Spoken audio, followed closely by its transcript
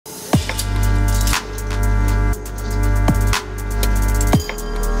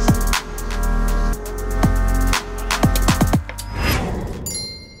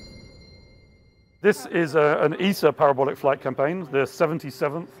This is an ESA parabolic flight campaign, the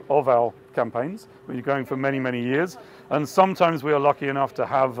 77th of our campaigns. We've been going for many, many years, and sometimes we are lucky enough to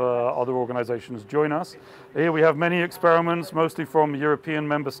have other organizations join us. Here we have many experiments, mostly from European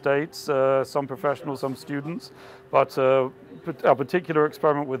member states, some professionals, some students, but a particular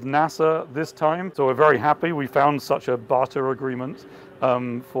experiment with NASA this time. So we're very happy we found such a barter agreement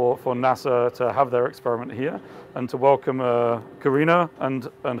for NASA to have their experiment here, and to welcome Karina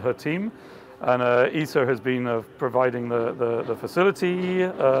and her team. And ESA has been providing the facility,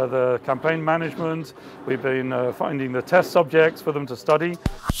 the campaign management. We've been finding the test subjects for them to study.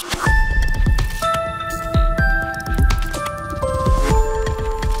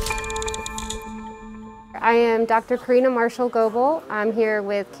 I am Dr. Karina Marshall-Goebel. I'm here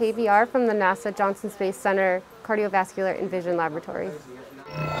with KVR from the NASA Johnson Space Center Cardiovascular and Vision Laboratory.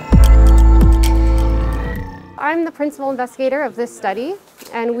 I'm the principal investigator of this study,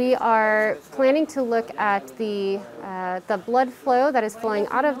 and we are planning to look at the blood flow that is flowing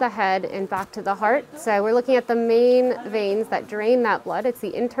out of the head and back to the heart. So we're looking at the main veins that drain that blood. It's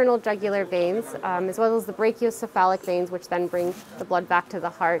the internal jugular veins, as well as the brachiocephalic veins, which then bring the blood back to the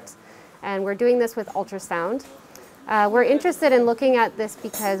heart. And we're doing this with ultrasound. We're interested in looking at this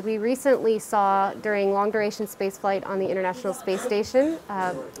because we recently saw, during long-duration spaceflight on the International Space Station,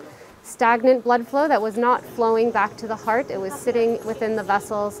 stagnant blood flow that was not flowing back to the heart. It was sitting within the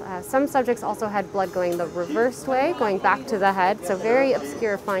vessels. Some subjects also had blood going the reversed way, going back to the head, so very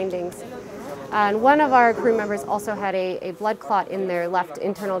obscure findings. And one of our crew members also had a blood clot in their left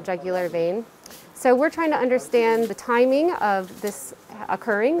internal jugular vein. So we're trying to understand the timing of this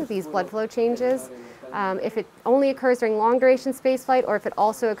occurring, these blood flow changes, if it only occurs during long-duration spaceflight, or if it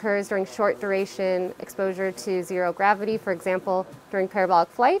also occurs during short-duration exposure to zero gravity, for example, during parabolic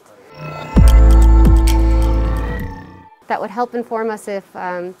flight. That would help inform us if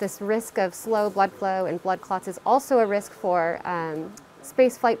this risk of slow blood flow and blood clots is also a risk for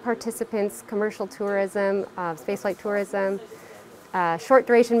spaceflight participants, commercial tourism, spaceflight tourism,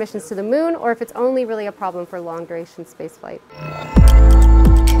 short-duration missions to the moon, or if it's only really a problem for long-duration spaceflight.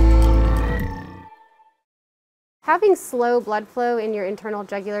 Having slow blood flow in your internal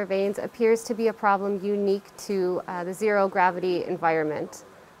jugular veins appears to be a problem unique to the zero gravity environment.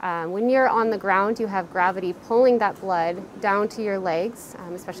 When you're on the ground, you have gravity pulling that blood down to your legs,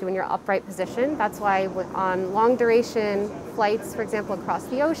 especially when you're upright position. That's why on long duration flights, for example, across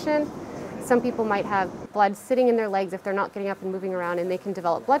the ocean, some people might have blood sitting in their legs if they're not getting up and moving around, and they can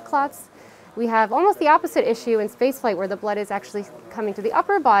develop blood clots. We have almost the opposite issue in spaceflight, where the blood is actually coming to the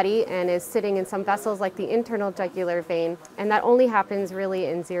upper body and is sitting in some vessels like the internal jugular vein. And that only happens really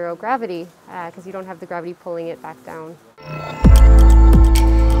in zero gravity, because you don't have the gravity pulling it back down.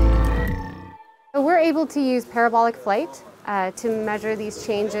 So we're able to use parabolic flight to measure these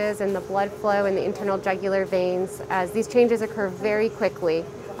changes in the blood flow in the internal jugular veins, as these changes occur very quickly,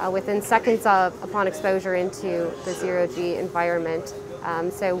 within seconds upon exposure into the zero-G environment.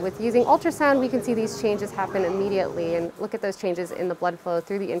 So with using ultrasound, we can see these changes happen immediately and look at those changes in the blood flow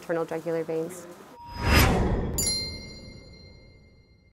through the internal jugular veins.